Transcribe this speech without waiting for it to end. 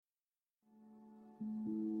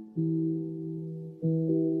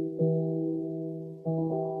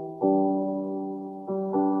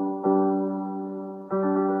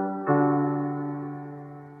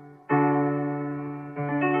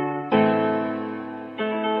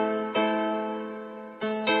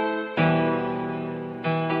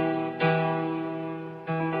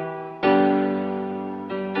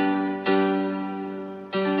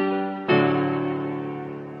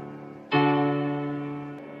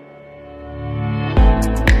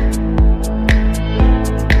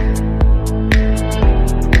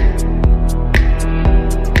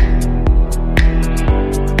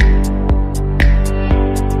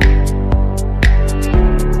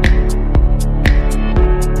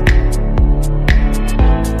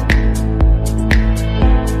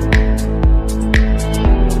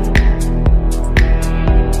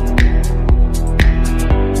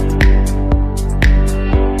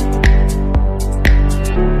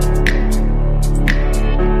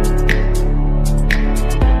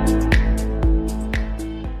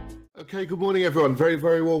morning, everyone. Very,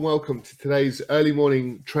 very warm welcome to today's early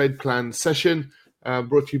morning trade plan session,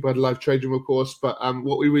 brought to you by the Live Trading Room, of course. But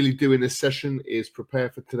what we really do in this session is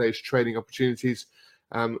prepare for today's trading opportunities.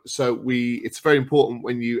 It's very important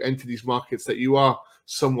when you enter these markets that you are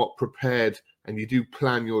somewhat prepared and you do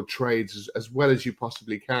plan your trades as well as you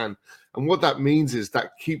possibly can. And what that means is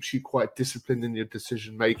that keeps you quite disciplined in your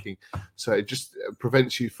decision making. So it just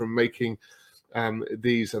prevents you from making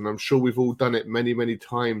these, and I'm sure we've all done it many, many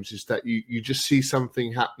times, is that you just see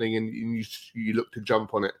something happening and you look to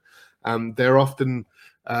jump on it. They're often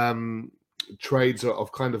trades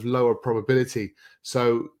of kind of lower probability,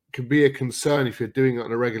 so it can be a concern if you're doing it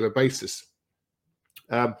on a regular basis.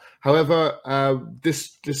 However,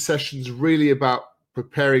 this session is really about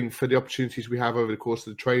preparing for the opportunities we have over the course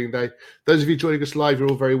of the trading day. Those of you joining us live, you're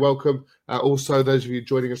all very welcome. Also, those of you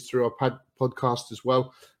joining us through our podcast as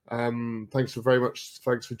well, thanks for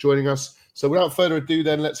joining us. So without further ado,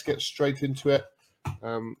 then let's get straight into it.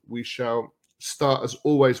 We shall start as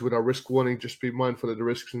always with our risk warning. Just be mindful of the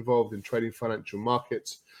risks involved in trading financial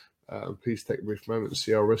markets. Please take a brief moment to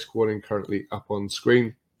see our risk warning currently up on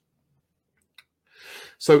screen.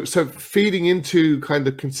 So feeding into kind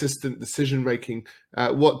of consistent decision making,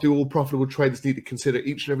 what do all profitable traders need to consider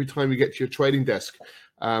each and every time you get to your trading desk?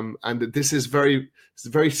 And this is very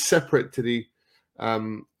separate to the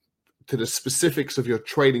specifics of your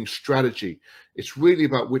trading strategy. It's really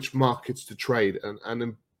about which markets to trade,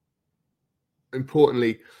 and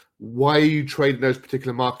importantly, why are you trading those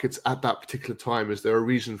particular markets at that particular time? Is there a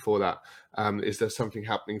reason for that? Is there something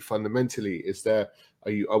happening fundamentally?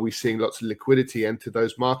 Are we seeing lots of liquidity enter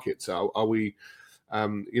those markets? Are we,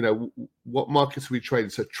 what markets are we trading?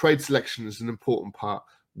 So trade selection is an important part.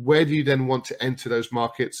 Where do you then want to enter those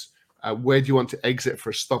markets? Where do you want to exit for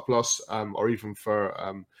a stop loss, or even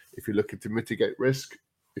for if you're looking to mitigate risk,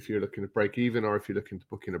 if you're looking to break even, or if you're looking to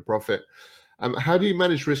book in a profit? How do you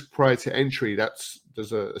manage risk prior to entry?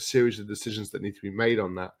 There's a series of decisions that need to be made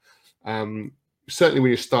on that. Certainly when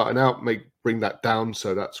you're starting out, bring that down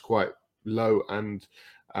so that's quite low, and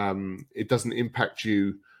it doesn't impact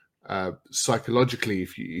you psychologically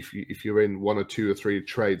if you're in one or two or three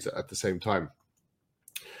trades at the same time.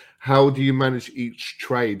 How do you manage each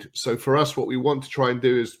trade? So for us, what we want to try and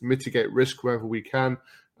do is mitigate risk wherever we can,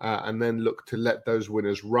 and then look to let those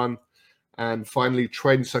winners run. And finally,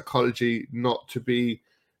 trading psychology, not to be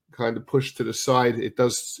kind of pushed to the side. It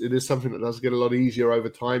is something that does get a lot easier over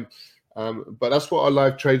time. But that's what our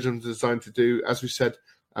live trades are designed to do. As we said,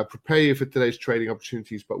 prepare you for today's trading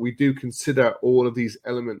opportunities, but we do consider all of these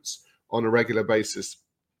elements on a regular basis.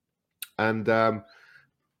 And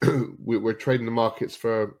we're trading the markets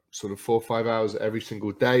for sort of 4 or 5 hours every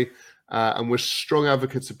single day. And we're strong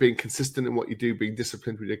advocates of being consistent in what you do, being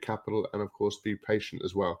disciplined with your capital, and of course, be patient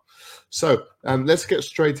as well. So let's get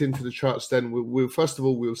straight into the charts then. First of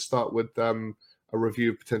all, we'll start with a review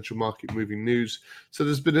of potential market moving news. So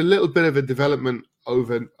there's been a little bit of a development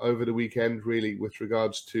over the weekend, really, with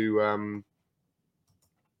regards to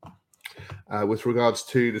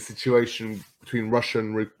the situation between Russia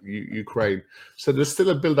and Ukraine. So there's still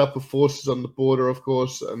a build-up of forces on the border, of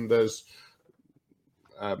course, and there's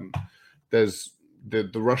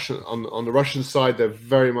the Russian on the Russian side. They're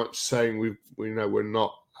very much saying we're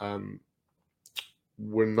not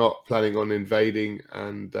planning on invading,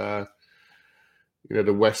 and the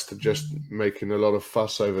West are just making a lot of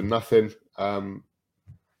fuss over nothing.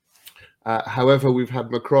 However, we've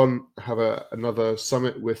had Macron have another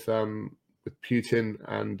summit with Putin,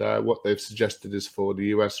 and what they've suggested is for the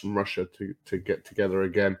US and Russia to get together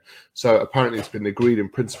again. So apparently it's been agreed in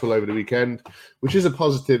principle over the weekend, which is a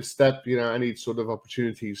positive step. Any sort of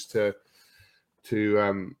opportunities to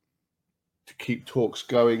keep talks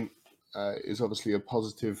going is obviously a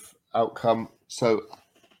positive outcome. So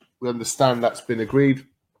we understand that's been agreed.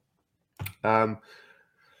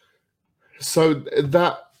 So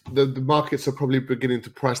that the markets are probably beginning to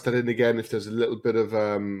price that in again. If there's a little bit of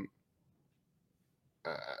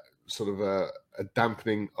sort of a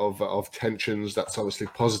dampening of tensions, that's obviously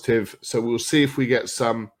positive. So we'll see if we get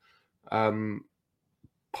some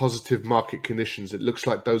positive market conditions. It looks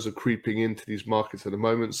like those are creeping into these markets at the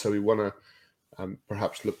moment, so we want to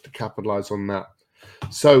perhaps look to capitalize on that.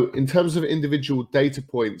 So in terms of individual data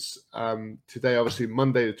points, today, obviously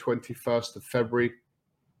Monday the 21st of February,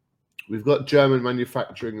 we've got German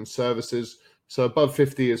manufacturing and services. So above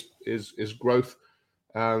 50 is growth.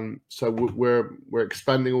 So we're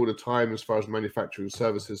expanding all the time as far as manufacturing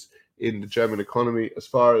services in the German economy. As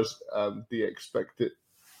far as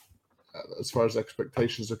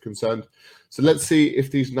expectations are concerned, so let's see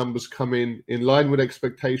if these numbers come in line with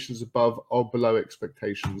expectations, above or below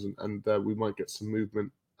expectations, and we might get some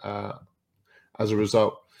movement as a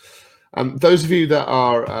result. Those of you that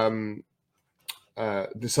are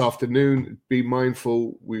this afternoon, be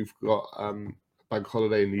mindful. We've got bank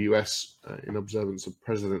holiday in the US in observance of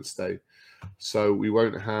President's Day, so we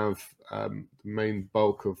won't have the main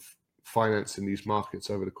bulk of finance in these markets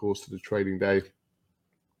over the course of the trading day.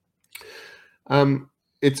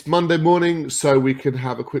 It's Monday morning, so we can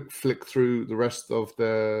have a quick flick through the rest of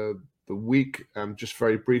the week. Just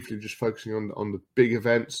very briefly, just focusing on the big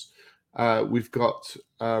events. We've got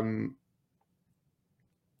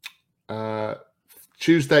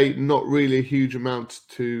Tuesday, not really a huge amount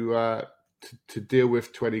to deal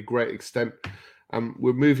with to any great extent.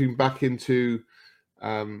 We're moving back into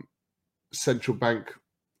central bank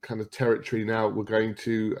kind of territory now. We're going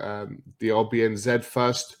to the RBNZ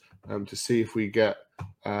first to see if we get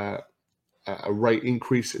a rate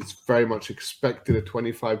increase. It's very much expected a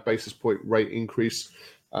 25 basis point rate increase.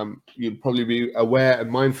 You'd probably be aware and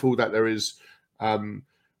mindful that there is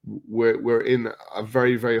we're in a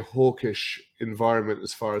very, very hawkish environment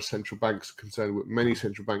as far as central banks are concerned, with many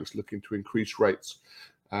central banks looking to increase rates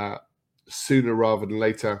sooner rather than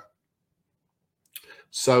later.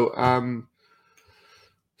 So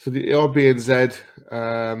so the RBNZ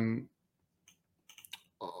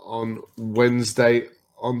on Wednesday.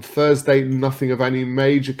 On Thursday, nothing of any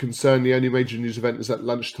major concern. The only major news event is at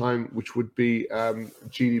lunchtime, which would be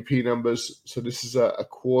GDP numbers. So this is a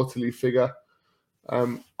quarterly figure,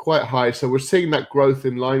 quite high. So we're seeing that growth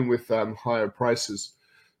in line with higher prices.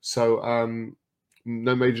 So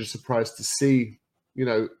no major surprise to see,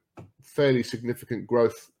 fairly significant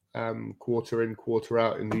growth quarter in, quarter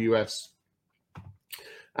out in the US.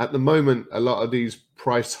 At the moment, a lot of these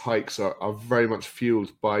price hikes are very much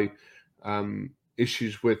fueled by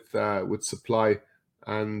issues with supply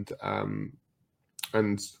and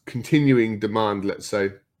continuing demand, let's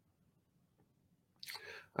say.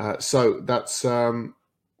 So that's on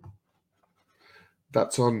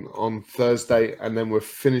Thursday, and then we're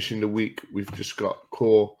finishing the week. We've just got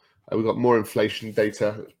core. We've got more inflation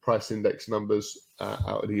data, price index numbers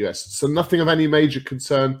out of the US. So nothing of any major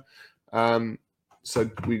concern.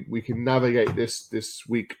 So we can navigate this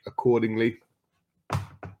week accordingly.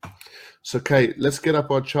 So, okay, let's get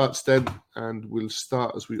up our charts then, and we'll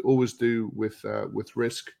start as we always do with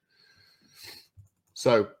risk.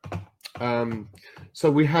 So,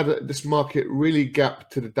 so we had this market really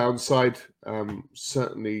gap to the downside.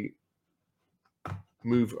 Certainly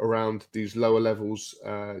move around these lower levels,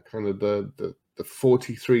 kind of the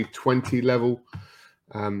 43.20 level,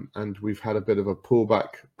 and we've had a bit of a pullback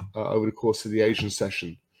over the course of the Asian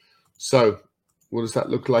session. So, what does that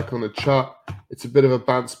look like on a chart? It's a bit of a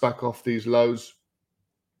bounce back off these lows.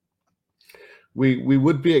 We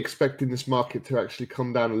would be expecting this market to actually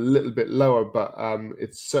come down a little bit lower, but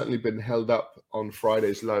it's certainly been held up on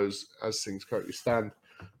Friday's lows as things currently stand.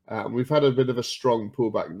 We've had a bit of a strong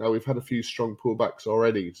pullback. Now, we've had a few strong pullbacks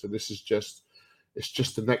already, so this is just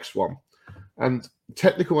the next one. And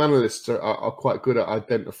technical analysts are quite good at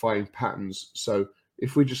identifying patterns. So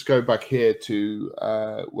if we just go back here to,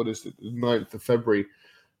 what is it, the 9th of February,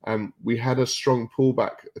 we had a strong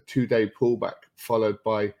pullback, a 2-day pullback, followed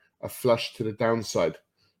by a flush to the downside.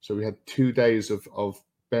 So we had 2 days of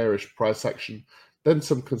bearish price action, then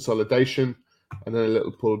some consolidation, and then a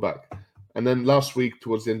little pullback. And then last week,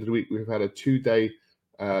 towards the end of the week, we've had a 2-day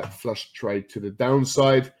flush trade to the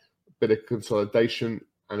downside, a bit of consolidation,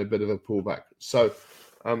 and a bit of a pullback. So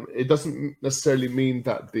it doesn't necessarily mean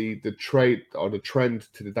that the trade or the trend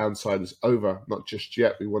to the downside is over, not just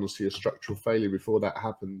yet. We want to see a structural failure before that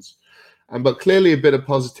happens. But clearly a bit of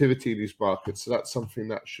positivity in these markets. So that's something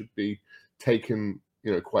that should be taken,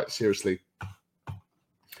 quite seriously.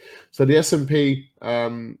 So the S&P,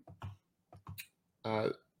 so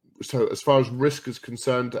as far as risk is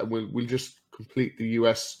concerned, and we'll just complete the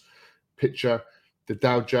US picture. The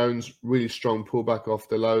Dow Jones, really strong pullback off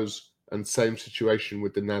the lows, and same situation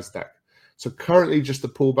with the NASDAQ. So currently just a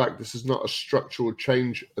pullback. This is not a structural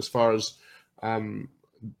change as far as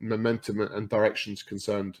momentum and direction is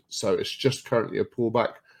concerned. So it's just currently a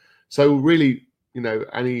pullback. So really,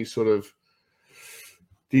 any sort of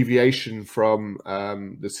deviation from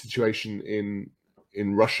the situation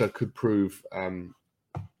in Russia could prove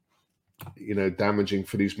damaging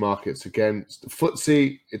for these markets. Again, the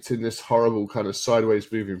FTSE, it's in this horrible kind of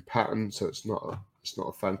sideways moving pattern, so it's not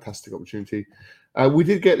a fantastic opportunity. We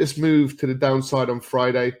did get this move to the downside on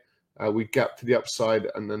Friday. We gapped to the upside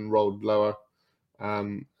and then rolled lower,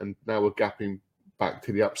 and now we're gapping back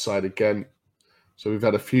to the upside again. So we've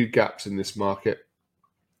had a few gaps in this market,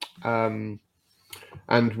 and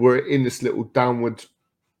we're in this little downward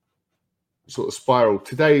sort of spiral.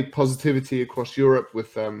 Today, positivity across Europe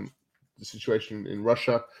with the situation in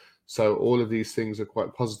Russia. So all of these things are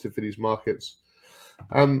quite positive for these markets.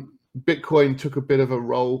 Bitcoin took a bit of a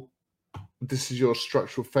roll. This is your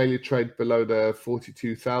structural failure trade below the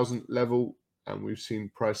 42,000 level, and we've seen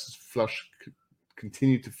prices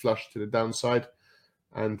continue to flush to the downside,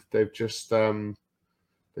 and they've just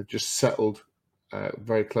settled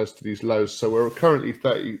very close to these lows. So we're currently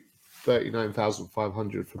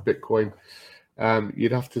 39,500 for Bitcoin.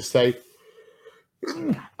 You'd have to say,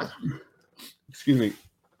 excuse me,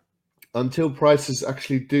 until prices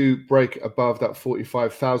actually do break above that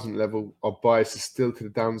 45,000 level, our bias is still to the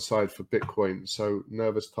downside for Bitcoin. So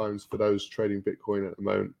nervous times for those trading Bitcoin at the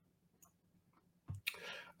moment.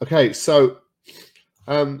 Okay, so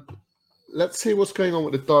let's see what's going on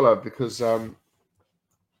with the dollar, because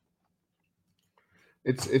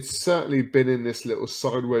it's certainly been in this little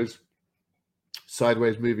sideways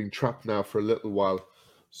moving trap now for a little while.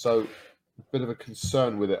 So a bit of a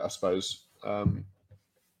concern with it, I suppose.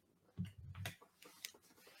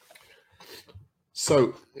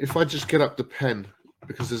 So if I just get up the pen,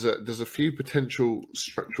 because there's a few potential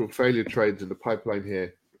structural failure trades in the pipeline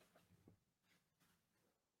here.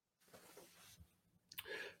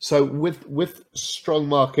 So with strong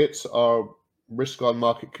markets, our risk-on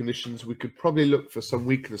market conditions, we could probably look for some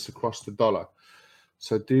weakness across the dollar.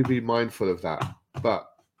 So do be mindful of that. But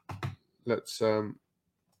let's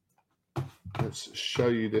show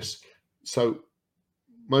you this. So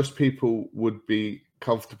most people would be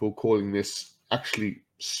comfortable calling this actually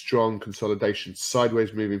strong consolidation,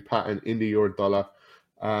 sideways moving pattern in the euro dollar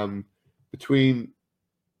between,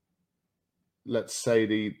 let's say,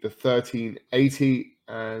 the 1380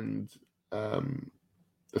 and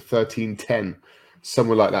the 1310,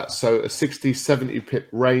 somewhere like that. So a 60-70 pip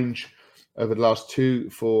range over the last 2,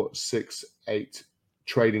 4, 6, 8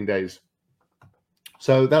 trading days.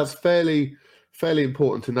 So that's fairly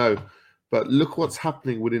important to know. But look what's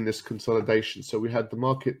happening within this consolidation. So we had the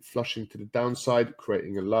market flushing to the downside,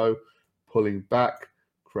 creating a low, pulling back,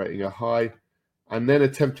 creating a high, and then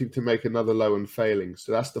attempting to make another low and failing.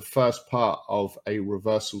 So that's the first part of a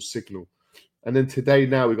reversal signal. And then today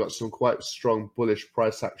now we've got some quite strong bullish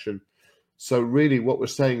price action. So really what we're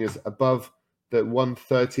saying is above the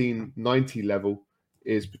 113.90 level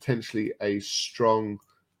is potentially a strong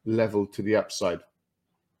level to the upside.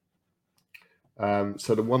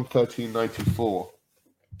 So the 113.94,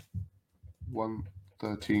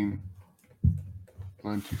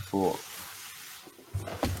 113.94.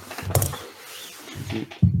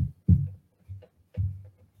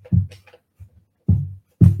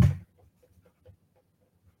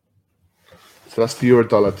 So that's the euro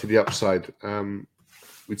dollar to the upside.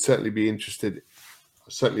 We'd certainly be interested,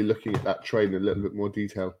 certainly looking at that trade in a little bit more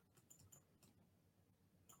detail.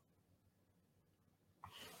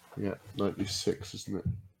 Yeah, 96, isn't it?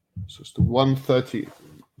 So it's the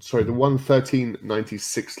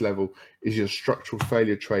 113.96 level is your structural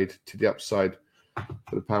failure trade to the upside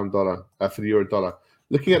for the pound dollar, for the euro dollar.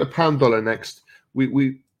 Looking at the pound dollar next,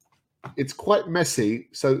 it's quite messy.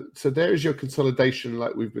 So there is your consolidation,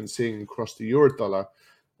 like we've been seeing across the euro dollar.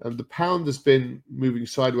 And the pound has been moving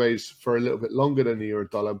sideways for a little bit longer than the euro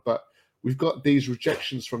dollar, but we've got these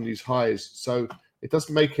rejections from these highs. So it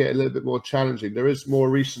does make it a little bit more challenging. There is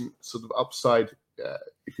more recent sort of upside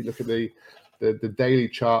if you look at the daily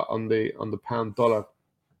chart on the pound dollar.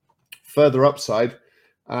 Further upside,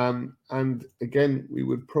 and again, we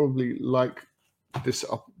would probably like this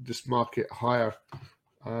market higher.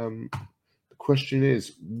 The question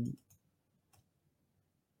is,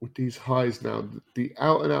 with these highs now, the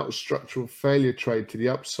out and out structural failure trade to the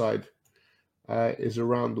upside is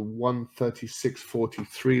around the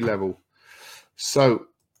 136.43 level. So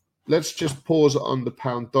let's just pause on the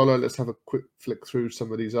pound dollar. Let's have a quick flick through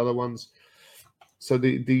some of these other ones. So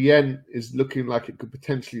the yen is looking like it could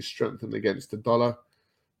potentially strengthen against the dollar.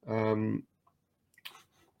 The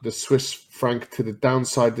Swiss franc to the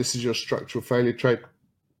downside. This is your structural failure trade,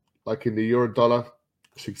 like in the euro dollar.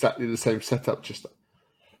 It's exactly the same setup, just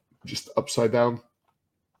upside down.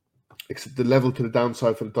 Except the level to the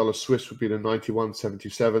downside for the dollar Swiss would be the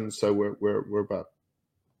 91.77. So we're about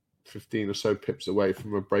 15 or so pips away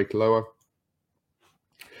from a break lower.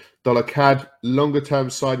 Dollar CAD, longer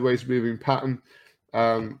term sideways moving pattern.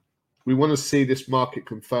 We want to see this market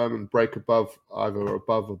confirm and break above, either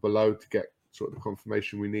above or below, to get sort of the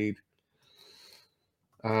confirmation we need.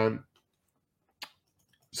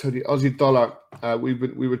 So the Aussie dollar, we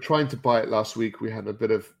were trying to buy it last week. We had a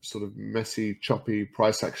bit of sort of messy, choppy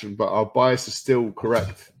price action, but our bias is still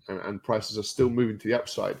correct, and prices are still moving to the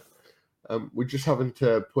upside. We're just having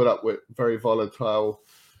to put up with very volatile,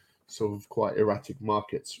 sort of quite erratic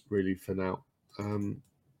markets, really, for now.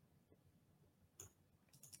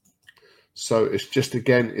 So it's just,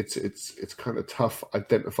 again, it's kind of tough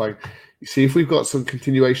identifying. You see, if we've got some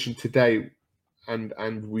continuation today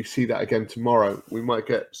and we see that again tomorrow, we might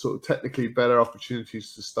get sort of technically better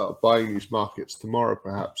opportunities to start buying these markets tomorrow,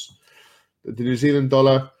 perhaps. The New Zealand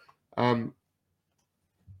dollar,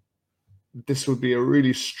 this would be a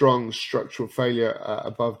really strong structural failure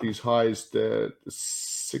above these highs, the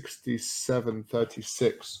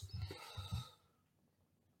 67.36.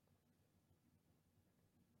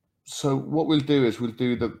 So what we'll do is we'll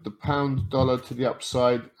do the pound dollar to the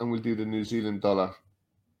upside, and we'll do the New Zealand dollar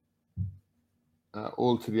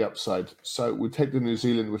all to the upside. So we'll take the New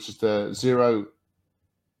Zealand, which is the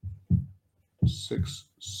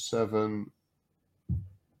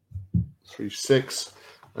 0.6736,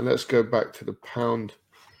 and let's go back to the pound.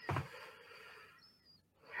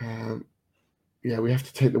 Yeah, we have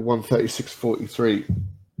to take the 136.43.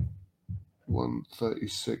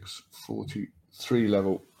 136.43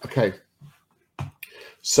 level. Okay.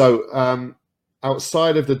 So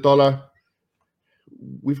outside of the dollar,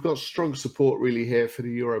 we've got strong support really here for the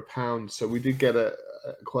euro pound. So we did get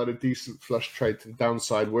quite a decent flush trade to the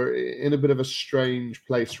downside. We're in a bit of a strange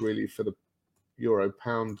place really for the euro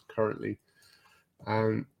pound currently.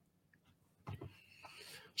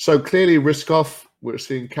 So clearly risk off. We're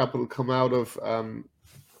seeing capital come out of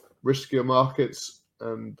riskier markets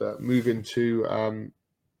and move into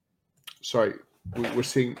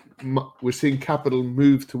we're seeing capital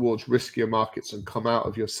move towards riskier markets and come out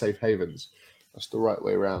of your safe havens. That's the right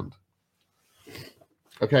way around.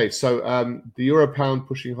 Okay, so the euro pound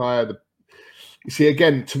pushing higher. You see,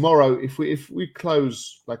 again, tomorrow, if we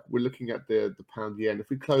close like we're looking at the pound yen, if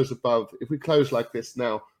we close like this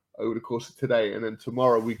now over the course of today, and then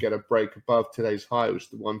tomorrow we get a break above today's high, which is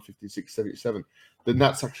the 156.77, then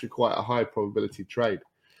that's actually quite a high probability trade.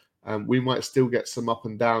 We might still get some up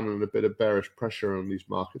and down and a bit of bearish pressure on these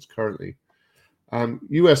markets currently.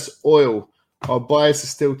 US oil, our bias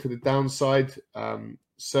is still to the downside,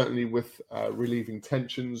 certainly with relieving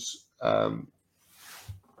tensions.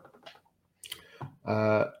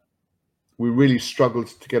 We really struggled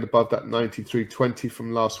to get above that 93.20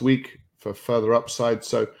 from last week for further upside.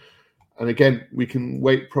 So, and again, we can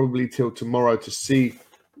wait probably till tomorrow to see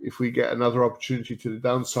if we get another opportunity to the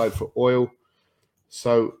downside for oil.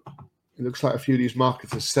 So it looks like a few of these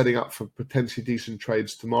markets are setting up for potentially decent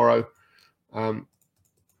trades tomorrow.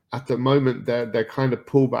 At the moment, they're kind of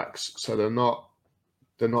pullbacks, so they're not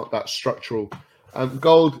that structural.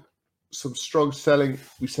 Gold, some strong selling.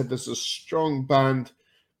 We said there's a strong band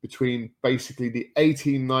between basically the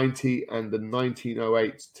 1890 and the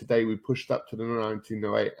 1908. Today we pushed up to the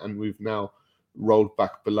 1908 and we've now rolled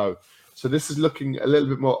back below. So this is looking a little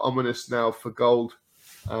bit more ominous now for gold.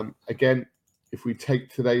 Again, if we take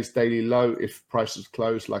today's daily low, if prices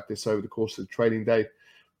close like this over the course of the trading day,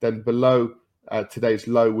 then below today's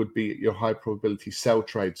low would be your high probability sell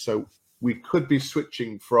trade. So we could be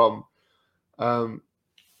switching from a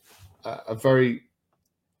very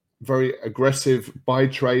aggressive buy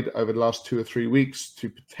trade over the last 2 or 3 weeks to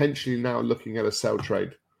potentially now looking at a sell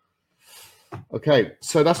trade. Okay,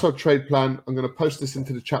 so that's our trade plan. I'm going to post this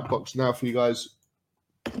into the chat box now for you guys.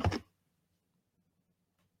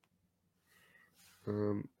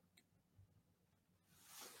 If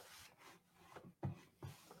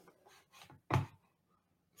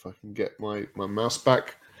I can get my mouse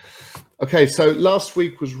back. Okay, so last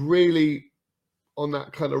week was really on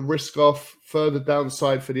that kind of risk off, further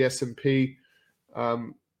downside for the S&P.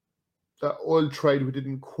 That oil trade, we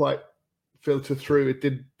didn't quite filter through. It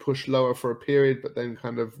did push lower for a period, but then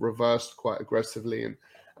kind of reversed quite aggressively and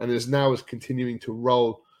is now continuing to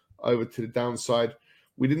roll over to the downside.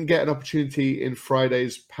 We didn't get an opportunity in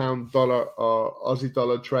Friday's pound dollar or Aussie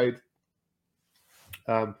dollar trade.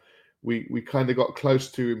 We kind of got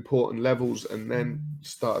close to important levels and then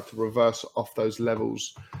started to reverse off those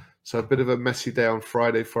levels. So a bit of a messy day on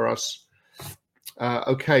Friday for us.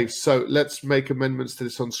 Okay, so let's make amendments to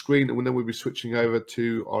this on screen, and then we'll be switching over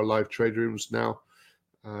to our live trade rooms now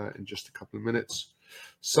in just a couple of minutes.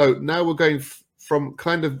 So now we're going from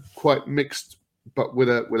kind of quite mixed, but with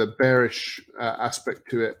a bearish aspect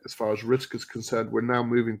to it as far as risk is concerned. We're now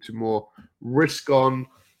moving to more risk on,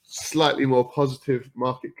 slightly more positive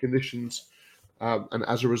market conditions, and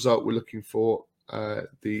as a result, we're looking for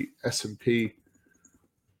the S&P.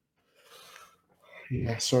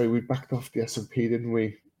 Yeah, sorry, we backed off the S&P, didn't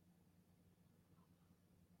we?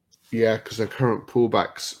 Yeah, because they're current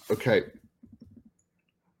pullbacks. Okay,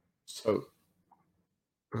 so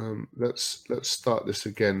let's start this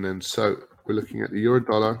again then. So we're looking at the euro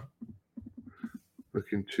dollar,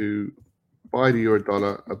 looking to buy the euro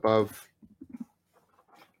dollar above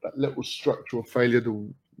that little structural failure,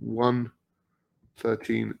 the 1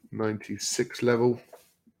 1396 level.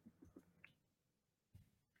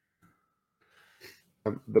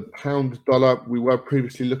 The pound dollar, we were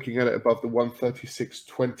previously looking at it above the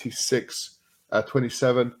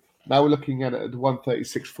 136.26.27. Now we're looking at it at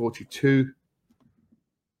 136.42.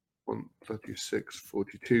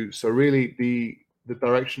 136.42. So really the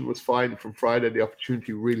direction was fine from Friday. The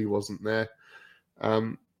opportunity really wasn't there.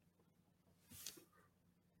 And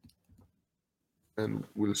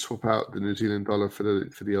we'll swap out the New Zealand dollar for the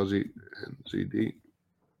Aussie NZD.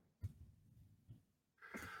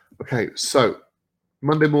 Okay, so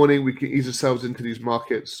Monday morning we can ease ourselves into these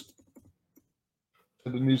markets.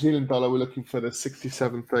 So the New Zealand dollar, we're looking for the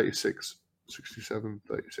 67.36.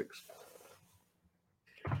 67.36.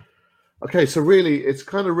 Okay, so really it's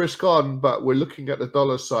kind of risk on, but we're looking at the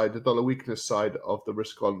dollar side, the dollar weakness side of the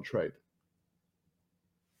risk on trade.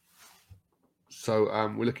 So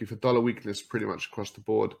we're looking for dollar weakness pretty much across the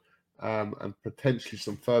board, and potentially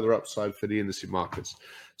some further upside for the indice markets.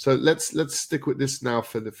 So let's stick with this now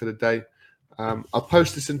for the day. I'll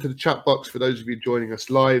post this into the chat box for those of you joining us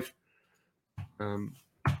live. There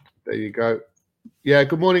you go. Yeah,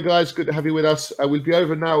 good morning, guys. Good to have you with us. We'll be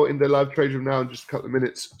over now in the live trade room now in just a couple of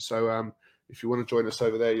minutes. So if you want to join us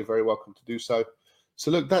over there, you're very welcome to do so. So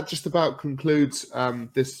look, that just about concludes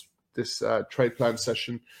this trade plan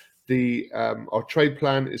session. Our trade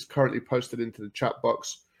plan is currently posted into the chat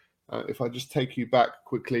box. If I just take you back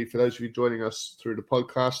quickly, for those of you joining us through the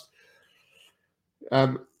podcast,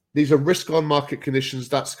 these are risk-on market conditions.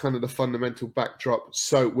 That's kind of the fundamental backdrop.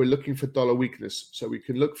 So we're looking for dollar weakness. So we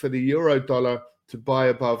can look for the euro dollar to buy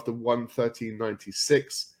above the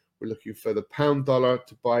 113.96. We're looking for the pound dollar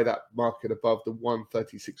to buy that market above the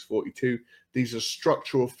 136.42. These are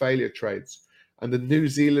structural failure trades. And the New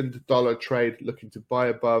Zealand dollar trade looking to buy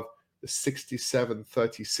above the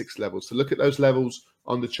 67.36 level. So look at those levels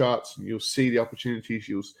on the charts and you'll see the opportunities.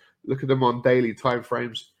 You'll look at them on daily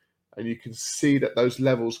timeframes. And you can see that those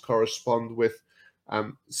levels correspond with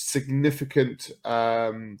significant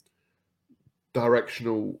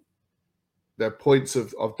directional, they're points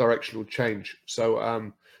of directional change.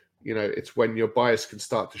 So, it's when your bias can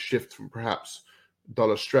start to shift from perhaps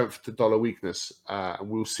dollar strength to dollar weakness. And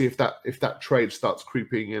we'll see if that trade starts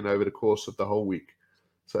creeping in over the course of the whole week.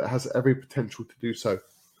 So it has every potential to do so.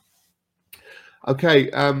 Okay.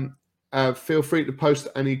 Feel free to post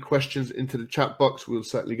any questions into the chat box. We'll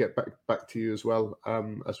certainly get back to you as well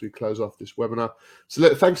as we close off this webinar. So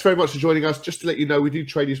look, thanks very much for joining us. Just to let you know, we do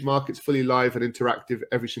trade these markets fully live and interactive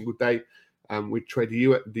every single day. We trade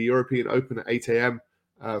the European Open at 8 a.m.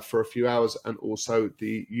 For a few hours, and also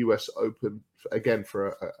the US Open again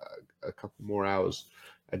for a couple more hours,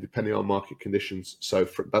 depending on market conditions. So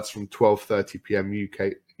that's from 12:30 p.m.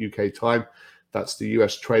 UK time. That's the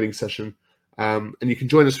US trading session. And you can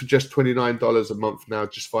join us for just $29 a month now,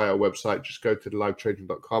 just via our website. Just go to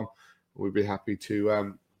thelivetrading.com. We'd be happy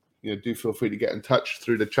to, do feel free to get in touch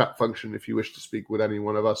through the chat function if you wish to speak with any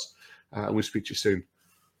one of us. And we'll speak to you soon.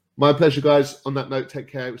 My pleasure, guys. On that note, take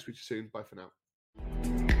care. We'll speak to you soon. Bye for now.